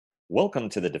Welcome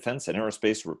to the Defense and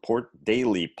Aerospace Report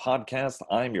Daily Podcast.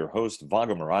 I'm your host,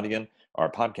 Vago Muradian. Our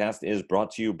podcast is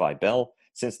brought to you by Bell.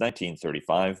 Since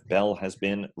 1935, Bell has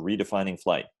been redefining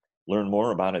flight. Learn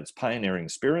more about its pioneering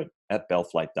spirit at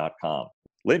bellflight.com.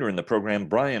 Later in the program,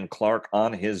 Brian Clark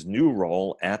on his new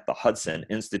role at the Hudson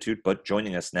Institute, but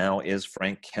joining us now is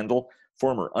Frank Kendall,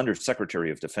 former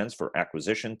Undersecretary of Defense for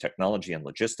Acquisition, Technology, and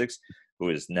Logistics, who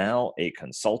is now a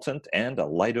consultant and a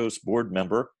Leidos board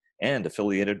member and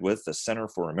affiliated with the Center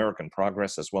for American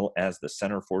Progress, as well as the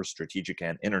Center for Strategic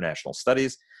and International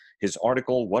Studies. His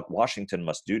article, What Washington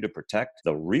Must Do to Protect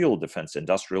the Real Defense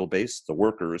Industrial Base, the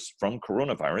Workers from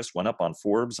Coronavirus, went up on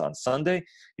Forbes on Sunday.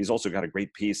 He's also got a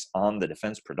great piece on the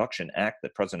Defense Production Act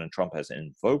that President Trump has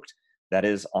invoked. That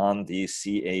is on the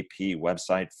CAP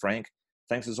website. Frank,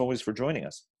 thanks as always for joining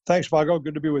us. Thanks, Vago.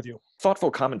 Good to be with you. Thoughtful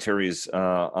commentaries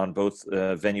on both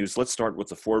venues. Let's start with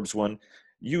the Forbes one.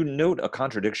 You note a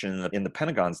contradiction in the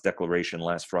Pentagon's declaration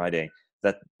last Friday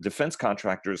that defense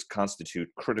contractors constitute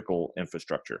critical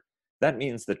infrastructure. That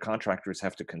means that contractors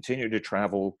have to continue to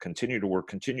travel, continue to work,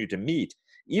 continue to meet,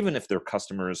 even if their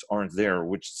customers aren't there,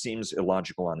 which seems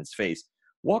illogical on its face.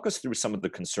 Walk us through some of the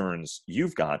concerns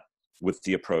you've got with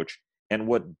the approach and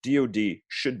what DoD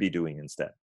should be doing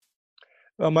instead.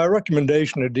 Well, my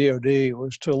recommendation to DoD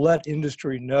was to let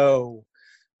industry know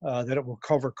that it will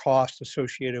cover costs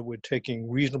associated with taking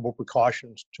reasonable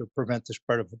precautions to prevent the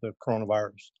spread of the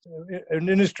coronavirus. An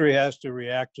industry has to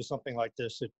react to something like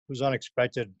this. It was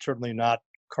unexpected, certainly not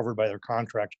covered by their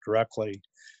contracts directly.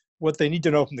 What they need to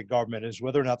know from the government is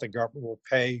whether or not the government will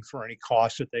pay for any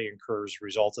costs that they incur as a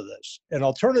result of this. An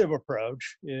alternative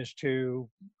approach is to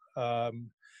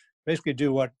basically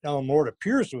do what Ellen Lord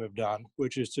appears to have done,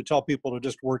 which is to tell people to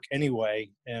just work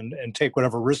anyway and take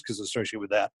whatever risk is associated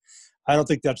with that. I don't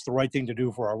think that's the right thing to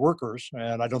do for our workers,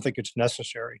 and I don't think it's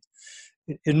necessary.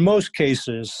 In most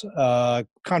cases,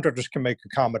 contractors can make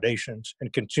accommodations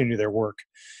and continue their work.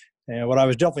 And what I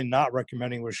was definitely not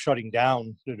recommending was shutting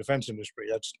down the defense industry.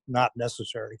 That's not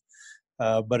necessary.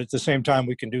 But at the same time,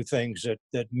 we can do things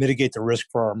that mitigate the risk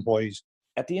for our employees.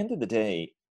 At the end of the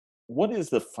day, what is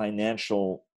the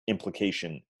financial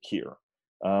implication here?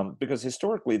 Because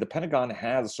historically, the Pentagon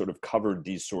has sort of covered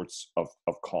these sorts of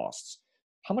costs.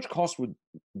 How much cost would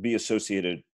be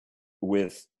associated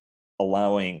with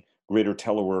allowing greater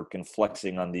telework and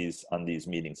flexing on these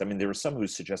meetings? I mean, there are some who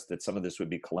suggest that some of this would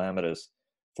be calamitous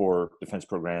for defense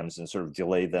programs and sort of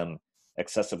delay them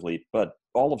excessively. But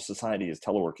all of society is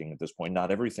teleworking at this point.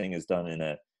 Not everything is done in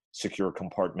a secure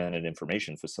compartmented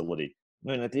information facility.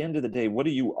 I mean, at the end of the day, what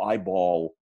do you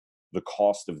eyeball the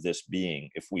cost of this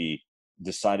being if we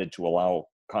decided to allow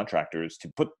contractors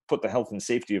to put the health and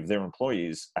safety of their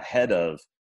employees ahead of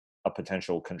a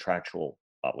potential contractual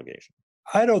obligation?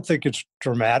 I don't think it's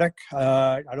dramatic.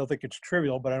 I don't think it's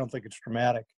trivial, but I don't think it's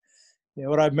dramatic. You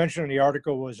know, what I've mentioned in the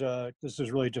article was this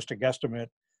is really just a guesstimate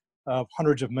of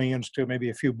hundreds of millions to maybe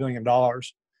a few $1 billion.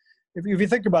 If you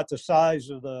think about the size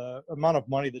of the amount of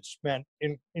money that's spent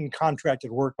in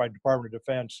contracted work by Department of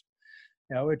Defense,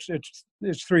 you know, it's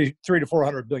 $300 to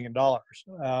 $400 billion.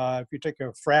 If you take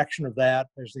a fraction of that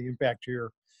as the impact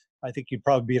here, I think you'd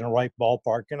probably be in the right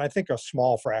ballpark, and I think a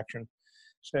small fraction.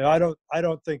 So I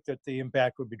don't think that the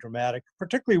impact would be dramatic,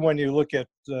 particularly when you look at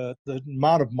the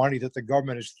amount of money that the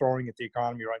government is throwing at the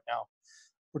economy right now.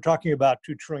 We're talking about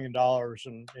 $2 trillion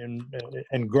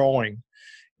and growing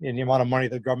in the amount of money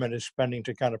the government is spending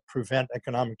to kind of prevent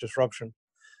economic disruption.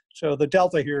 So the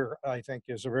delta here, I think,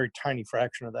 is a very tiny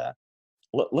fraction of that.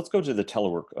 Let's go to the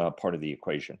telework part of the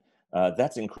equation.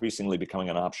 That's increasingly becoming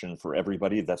an option for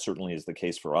everybody. That certainly is the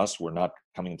case for us. We're not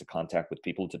coming into contact with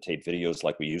people to tape videos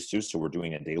like we used to, so we're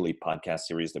doing a daily podcast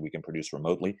series that we can produce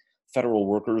remotely. Federal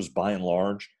workers, by and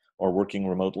large, are working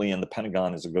remotely, and the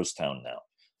Pentagon is a ghost town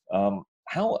now.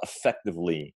 How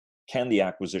effectively can the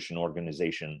acquisition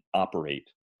organization operate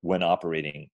when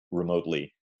operating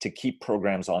remotely to keep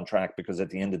programs on track? Because at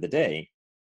the end of the day,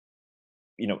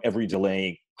 you know, every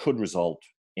delay could result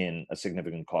in a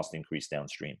significant cost increase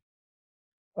downstream.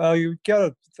 You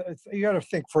got to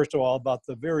think first of all about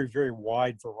the very, very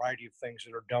wide variety of things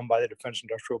that are done by the defense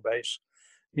industrial base.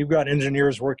 You've got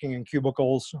engineers working in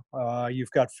cubicles. You've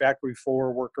got factory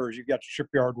floor workers. You've got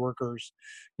shipyard workers.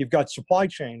 You've got supply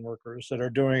chain workers that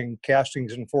are doing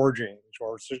castings and forgings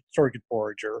or circuit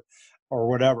boards or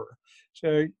whatever.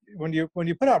 So when you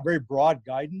put out very broad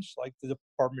guidance like the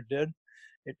department did,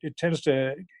 it tends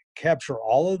to capture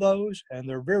all of those, and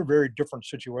they're very, very different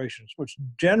situations, which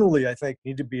generally I think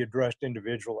need to be addressed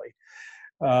individually,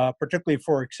 particularly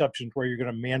for exceptions where you're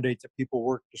going to mandate that people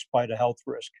work despite a health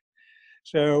risk.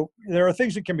 So there are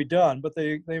things that can be done, but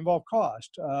they involve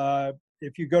cost.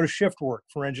 if you go to shift work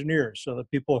for engineers so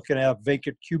that people can have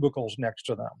vacant cubicles next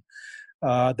to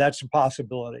them, that's a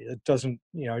possibility. It doesn't,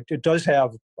 it does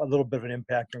have a little bit of an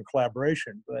impact on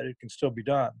collaboration, but it can still be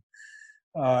done.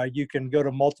 You can go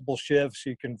to multiple shifts.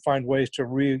 You can find ways to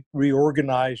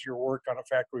reorganize your work on a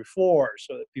factory floor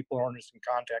so that people aren't as in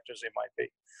contact as they might be.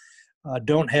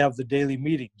 Don't have the daily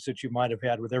meetings that you might have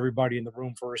had with everybody in the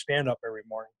room for a stand-up every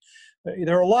morning.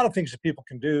 There are a lot of things that people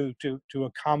can do to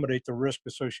accommodate the risk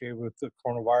associated with the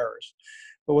coronavirus.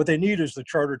 But what they need is the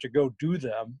charter to go do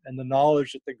them and the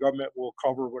knowledge that the government will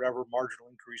cover whatever marginal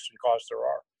increase in costs there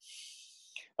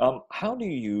are. How do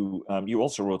you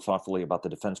also wrote thoughtfully about the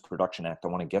Defense Production Act. I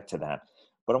want to get to that.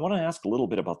 But I want to ask a little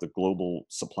bit about the global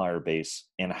supplier base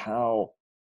and how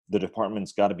the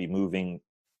department's got to be moving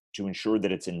to ensure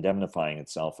that it's indemnifying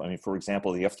itself. I mean, for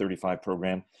example, the F-35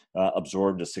 program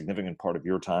absorbed a significant part of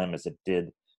your time, as it did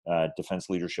defense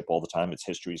leadership all the time. It's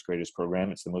history's greatest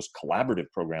program. It's the most collaborative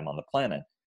program on the planet.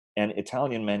 And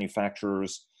Italian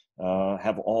manufacturers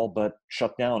have all but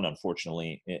shut down,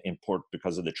 unfortunately, in part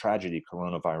because of the tragedy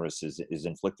coronavirus is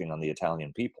inflicting on the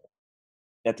Italian people.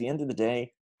 At the end of the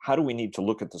day, how do we need to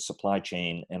look at the supply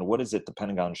chain, and what is it the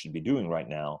Pentagon should be doing right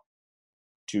now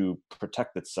to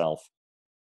protect itself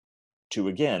to,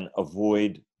 again,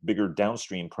 avoid bigger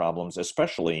downstream problems,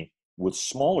 especially with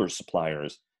smaller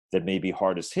suppliers that may be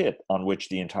hardest hit, on which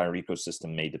the entire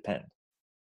ecosystem may depend?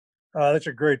 That's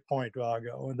a great point,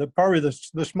 Vago. Probably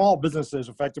the small businesses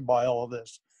affected by all of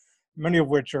this, many of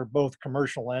which are both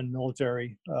commercial and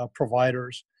military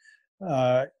providers,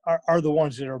 are the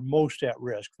ones that are most at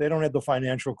risk. They don't have the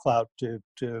financial clout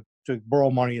to borrow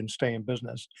money and stay in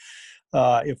business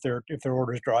if their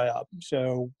orders dry up.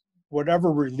 So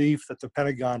whatever relief that the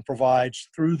Pentagon provides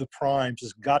through the primes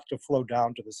has got to flow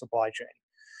down to the supply chain.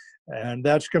 And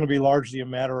that's going to be largely a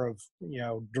matter of,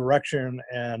 direction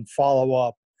and follow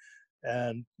up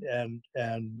and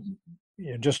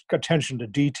just attention to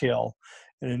detail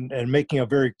and making a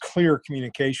very clear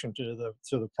communication to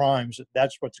the primes that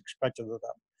that's what's expected of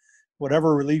them.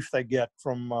 Whatever relief they get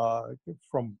from a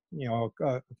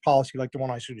policy like the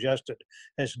one I suggested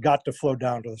has got to flow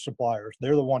down to the suppliers.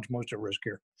 They're the ones most at risk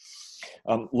here.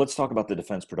 Let's talk about the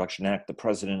Defense Production Act. The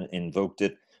president invoked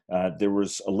it. There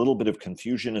was a little bit of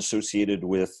confusion associated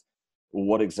with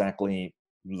what exactly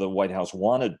the White House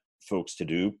wanted folks to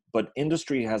do, but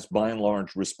industry has by and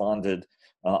large responded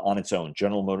on its own.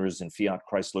 General Motors and Fiat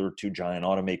Chrysler, two giant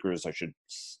automakers, I should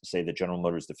say that General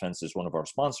Motors Defense is one of our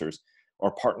sponsors,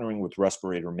 are partnering with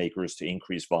respirator makers to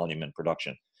increase volume and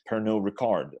production. Pernod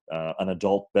Ricard, an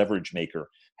adult beverage maker,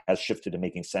 has shifted to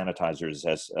making sanitizers,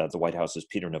 as the White House's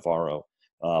Peter Navarro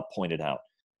pointed out.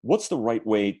 What's the right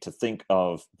way to think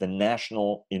of the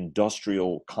national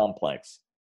industrial complex,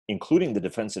 including the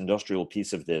defense industrial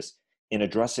piece of this, in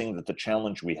addressing the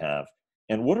challenge we have?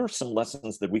 And what are some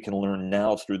lessons that we can learn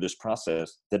now through this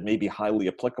process that may be highly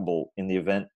applicable in the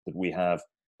event that we have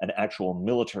an actual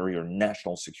military or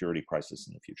national security crisis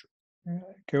in the future?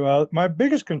 Okay, well, my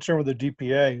biggest concern with the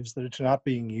DPA is that it's not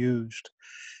being used.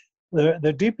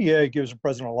 The DPA gives the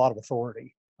president a lot of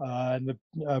authority. And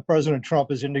President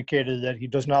Trump has indicated that he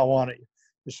does not want to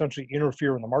essentially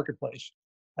interfere in the marketplace.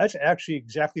 That's actually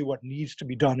exactly what needs to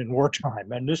be done in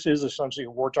wartime. And this is essentially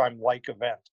a wartime-like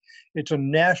event. It's a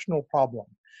national problem.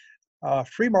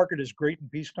 Free market is great in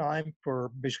peacetime for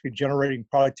basically generating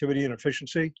productivity and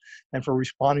efficiency and for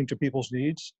responding to people's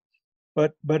needs.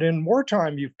 But in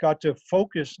wartime, you've got to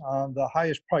focus on the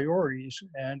highest priorities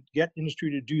and get industry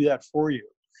to do that for you.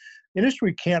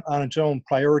 Industry can't on its own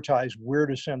prioritize where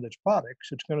to send its products.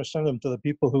 It's going to send them to the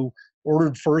people who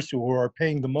ordered first, who are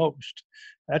paying the most.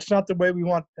 That's not the way we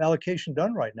want allocation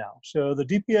done right now. So the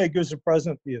DPA gives the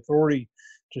president the authority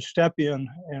to step in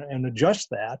and adjust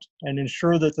that and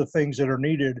ensure that the things that are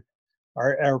needed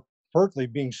are perfectly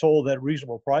being sold at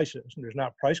reasonable prices, and there's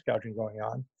not price gouging going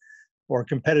on, or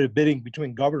competitive bidding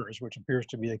between governors, which appears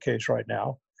to be the case right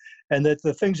now, and that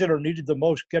the things that are needed the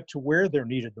most get to where they're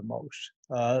needed the most.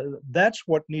 That's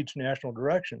what needs national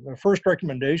direction. The first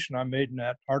recommendation I made in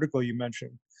that article you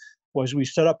mentioned was we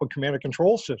set up a command and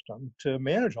control system to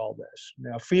manage all this.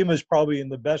 Now, FEMA is probably in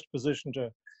the best position to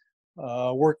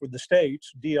work with the states.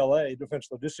 DLA, Defense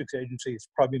Logistics Agency, is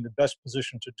probably in the best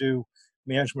position to do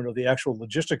management of the actual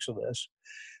logistics of this.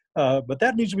 But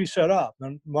that needs to be set up.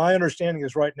 And my understanding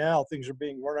is right now things are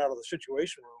being run out of the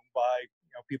Situation Room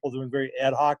by people doing very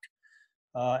ad hoc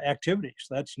activities.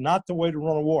 That's not the way to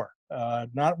run a war,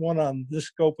 not one on this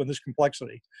scope and this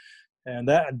complexity. And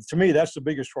that, to me, that's the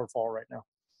biggest shortfall right now.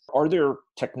 Are there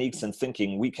techniques and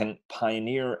thinking we can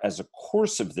pioneer as a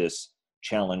course of this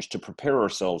challenge to prepare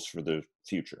ourselves for the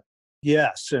future?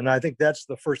 Yes, and I think that's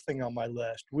the first thing on my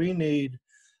list. We need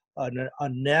a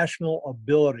national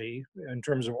ability in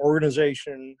terms of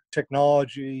organization,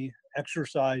 technology,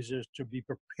 exercises to be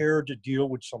prepared to deal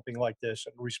with something like this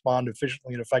and respond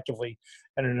efficiently and effectively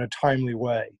and in a timely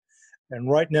way. And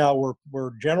right now,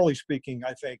 we're generally speaking,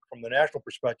 I think, from the national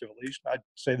perspective at least, I'd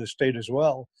say the state as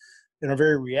well, in a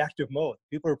very reactive mode.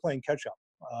 People are playing catch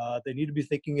up. They need to be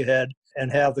thinking ahead and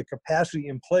have the capacity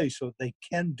in place so that they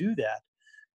can do that.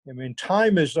 I mean,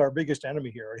 time is our biggest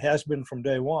enemy here. It has been from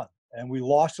day one. And we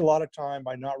lost a lot of time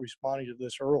by not responding to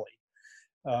this early.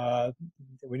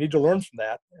 We need to learn from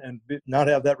that and not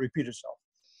have that repeat itself.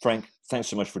 Frank, thanks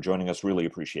so much for joining us. Really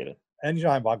appreciate it.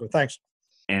 Anytime, Vago. Thanks.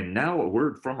 And now a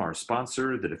word from our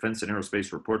sponsor. The Defense and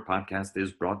Aerospace Report podcast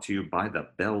is brought to you by the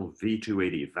Bell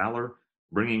V-280 Valor,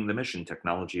 bringing the mission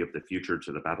technology of the future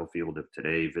to the battlefield of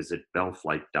today. Visit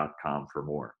bellflight.com for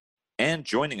more. And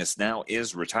joining us now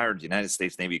is retired United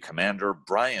States Navy Commander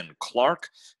Brian Clark,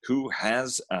 who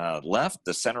has left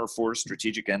the Center for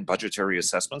Strategic and Budgetary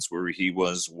Assessments, where he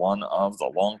was one of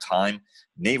the longtime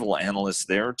naval analysts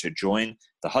there, to join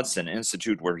the Hudson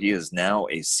Institute, where he is now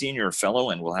a senior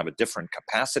fellow and will have a different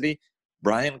capacity.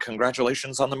 Brian,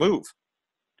 congratulations on the move.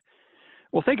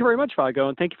 Well, thank you very much, Vago,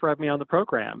 and thank you for having me on the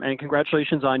program. And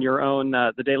congratulations on your own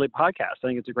the daily podcast. I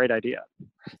think it's a great idea.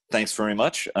 Thanks very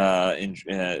much.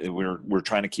 We're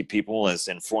trying to keep people as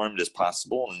informed as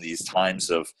possible in these times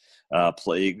of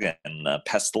plague and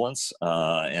pestilence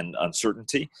and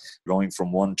uncertainty, going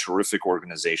from one terrific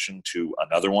organization to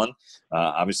another one.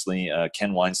 Obviously,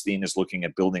 Ken Weinstein is looking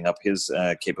at building up his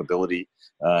capability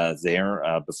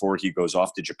there before he goes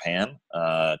off to Japan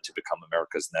to become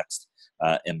America's next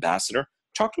ambassador.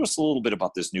 Talk to us a little bit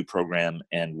about this new program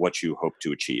and what you hope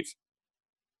to achieve.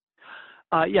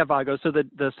 Yeah, Vago. So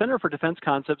the Center for Defense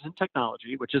Concepts and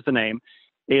Technology, which is the name,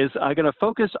 is going to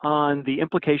focus on the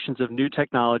implications of new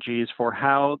technologies for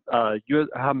how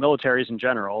militaries in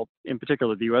general, in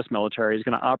particular the U.S. military, is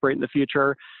going to operate in the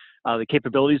future, the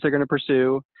capabilities they're going to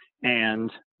pursue, and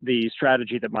the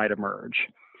strategy that might emerge.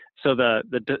 So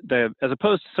as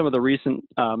opposed to some of the recent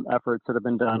efforts that have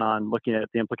been done on looking at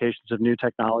the implications of new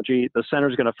technology, the center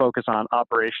is going to focus on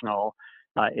operational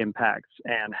impacts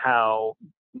and how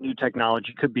new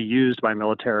technology could be used by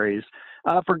militaries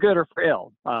for good or for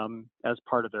ill as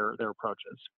part of their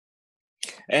approaches.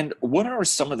 And what are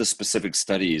some of the specific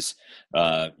studies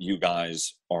you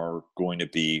guys are going to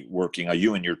be working on,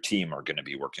 you and your team are going to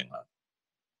be working on?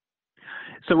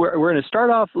 So we're going to start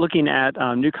off looking at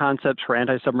new concepts for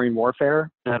anti-submarine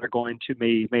warfare that are going to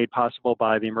be made possible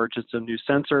by the emergence of new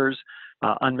sensors,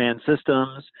 unmanned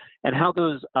systems, and how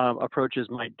those approaches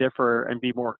might differ and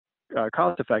be more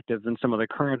cost-effective than some of the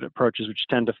current approaches, which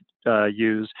tend to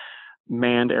use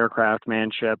manned aircraft,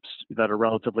 manned ships that are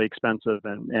relatively expensive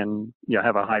and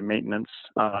have a high maintenance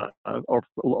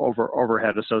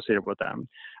overhead associated with them.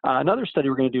 Another study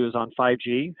we're going to do is on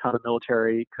 5G, how the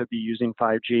military could be using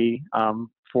 5G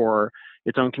for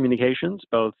its own communications,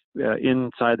 both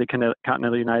inside the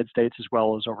continental United States as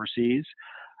well as overseas.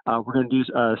 We're going to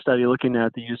do a study looking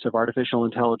at the use of artificial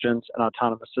intelligence and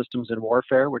autonomous systems in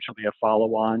warfare, which will be a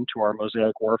follow-on to our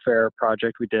Mosaic Warfare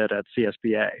project we did at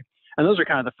CSBA. And those are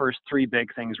kind of the first three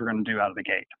big things we're going to do out of the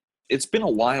gate. It's been a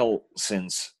while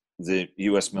since the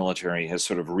U.S. military has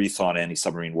sort of rethought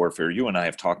anti-submarine warfare. You and I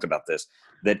have talked about this,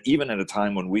 that even at a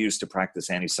time when we used to practice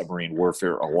anti-submarine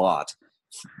warfare a lot,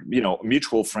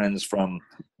 mutual friends from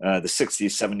the 60s,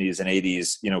 70s, and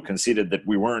 80s, conceded that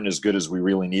we weren't as good as we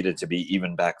really needed to be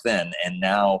even back then. And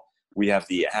now we have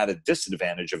the added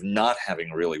disadvantage of not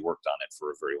having really worked on it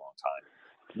for a very long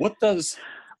time. What does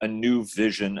a new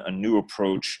vision, a new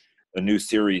approach, a new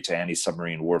theory to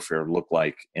anti-submarine warfare look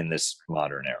like in this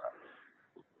modern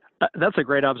era? That's a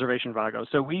great observation, Vago.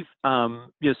 So we've,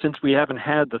 since we haven't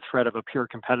had the threat of a pure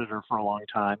competitor for a long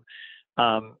time,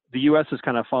 the U.S. has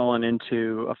kind of fallen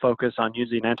into a focus on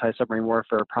using anti-submarine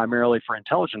warfare primarily for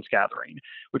intelligence gathering,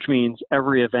 which means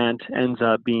every event ends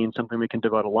up being something we can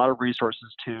devote a lot of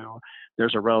resources to.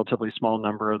 There's a relatively small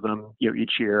number of them,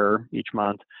 each year, each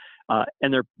month.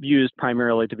 And they're used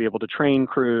primarily to be able to train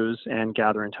crews and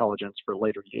gather intelligence for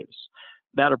later use.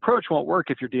 That approach won't work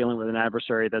if you're dealing with an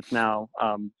adversary that's now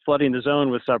flooding the zone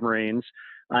with submarines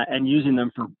and using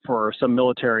them for some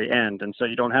military end. And so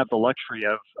you don't have the luxury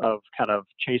of kind of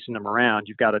chasing them around.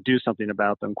 You've got to do something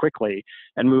about them quickly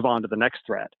and move on to the next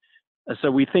threat.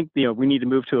 So we think we need to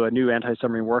move to a new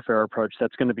anti-submarine warfare approach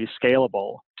that's going to be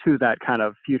scalable to that kind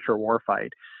of future warfight.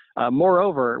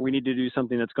 Moreover, we need to do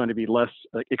something that's going to be less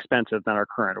expensive than our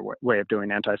current way of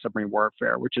doing anti-submarine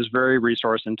warfare, which is very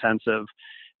resource intensive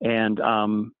And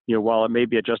while it may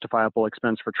be a justifiable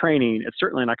expense for training, it's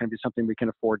certainly not going to be something we can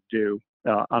afford to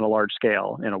do on a large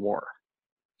scale in a war.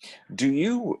 Do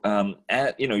you,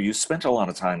 you spent a lot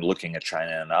of time looking at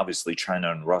China, and obviously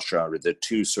China and Russia are the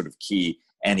two sort of key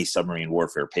anti-submarine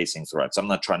warfare pacing threats. I'm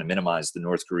not trying to minimize the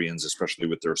North Koreans, especially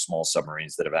with their small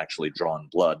submarines that have actually drawn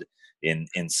blood in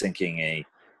sinking a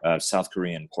South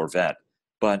Korean corvette.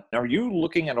 But are you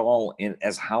looking at all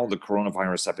as how the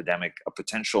coronavirus epidemic, a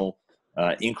potential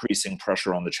increasing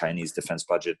pressure on the Chinese defense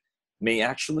budget, may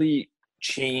actually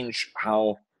change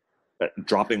how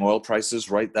dropping oil prices,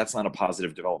 right? That's not a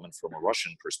positive development from a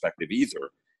Russian perspective either.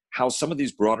 How some of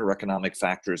these broader economic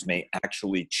factors may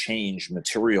actually change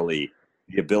materially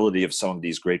the ability of some of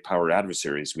these great power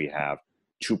adversaries we have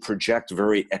to project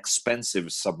very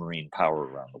expensive submarine power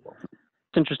around the world.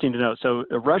 It's interesting to note. So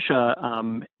Russia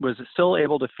was still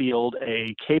able to field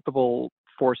a capable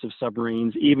force of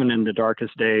submarines even in the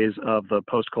darkest days of the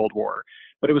post-Cold War.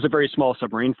 But it was a very small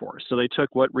submarine force. So they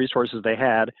took what resources they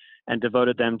had and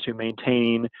devoted them to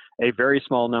maintaining a very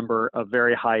small number of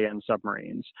very high-end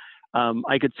submarines.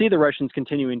 I could see the Russians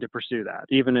continuing to pursue that,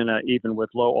 even with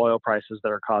low oil prices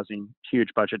that are causing huge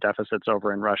budget deficits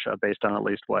over in Russia, based on at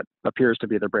least what appears to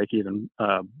be the break-even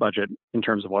budget in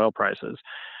terms of oil prices.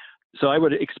 So I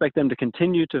would expect them to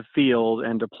continue to field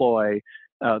and deploy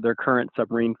their current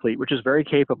submarine fleet, which is very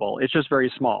capable. It's just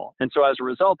very small. And so as a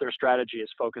result, their strategy is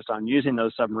focused on using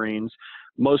those submarines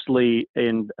mostly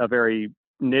in a very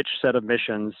niche set of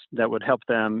missions that would help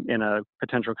them in a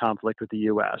potential conflict with the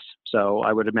U.S. So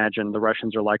I would imagine the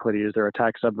Russians are likely to use their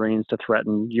attack submarines to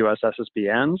threaten U.S.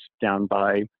 SSBNs down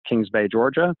by Kings Bay,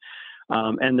 Georgia.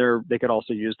 And they could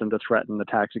also use them to threaten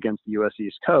attacks against the U.S.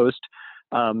 East Coast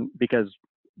because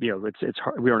it's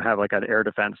hard, we don't have like an air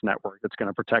defense network that's going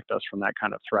to protect us from that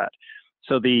kind of threat.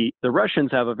 So the Russians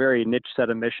have a very niche set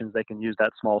of missions they can use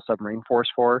that small submarine force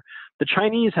for. The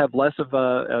Chinese have less of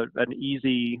an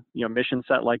easy mission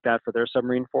set like that for their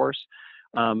submarine force.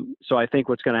 So I think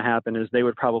what's going to happen is they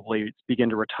would probably begin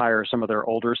to retire some of their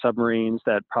older submarines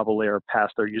that probably are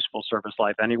past their useful service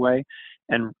life anyway,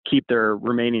 and keep their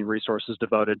remaining resources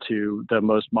devoted to the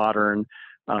most modern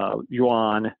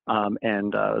Yuan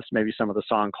and maybe some of the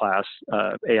Song class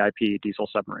AIP diesel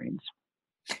submarines.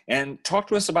 And talk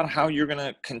to us about how you're going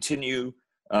to continue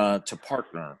to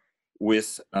partner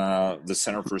with the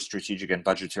Center for Strategic and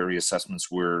Budgetary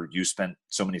Assessments, where you spent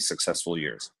so many successful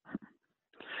years.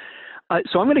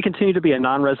 So I'm going to continue to be a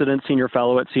non-resident senior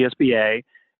fellow at CSBA.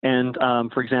 And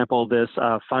for example, this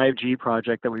 5G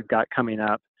project that we've got coming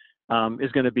up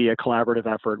is going to be a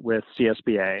collaborative effort with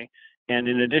CSBA. And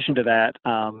in addition to that,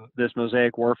 this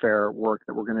mosaic warfare work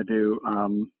that we're going to do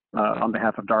on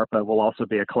behalf of DARPA will also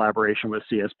be a collaboration with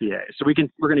CSBA. So we're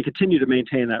going to continue to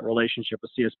maintain that relationship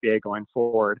with CSBA going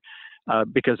forward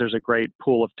because there's a great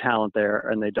pool of talent there,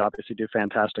 and they obviously do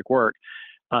fantastic work.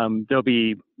 There'll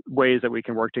be ways that we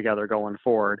can work together going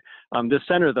forward. This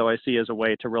center, though, I see as a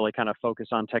way to really kind of focus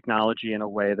on technology in a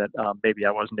way that maybe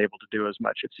I wasn't able to do as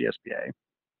much at CSBA.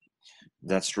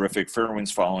 That's terrific. Fair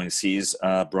winds following seas,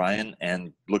 Brian,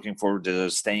 and looking forward to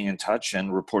staying in touch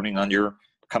and reporting on your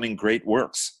coming great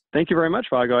works. Thank you very much,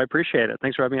 Vago. I appreciate it.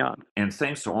 Thanks for having me on. And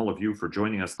thanks to all of you for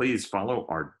joining us. Please follow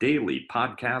our daily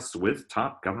podcasts with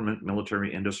top government,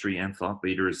 military, industry, and thought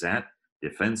leaders at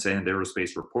Defense and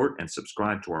Aerospace Report, and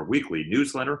subscribe to our weekly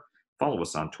newsletter. Follow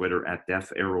us on Twitter at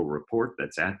DEFAERO Report.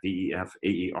 That's at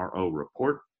DEFAERO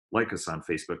Report. Like us on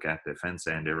Facebook at Defense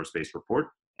and Aerospace Report,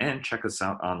 and check us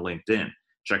out on LinkedIn.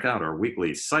 Check out our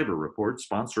weekly cyber report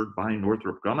sponsored by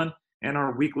Northrop Grumman, and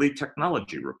our weekly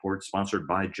technology report sponsored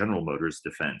by General Motors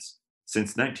Defense.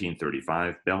 Since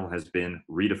 1935, Bell has been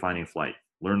redefining flight.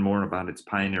 Learn more about its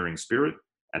pioneering spirit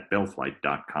at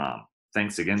bellflight.com.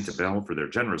 Thanks again to Bell for their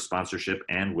generous sponsorship,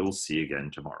 and we'll see you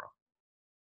again tomorrow.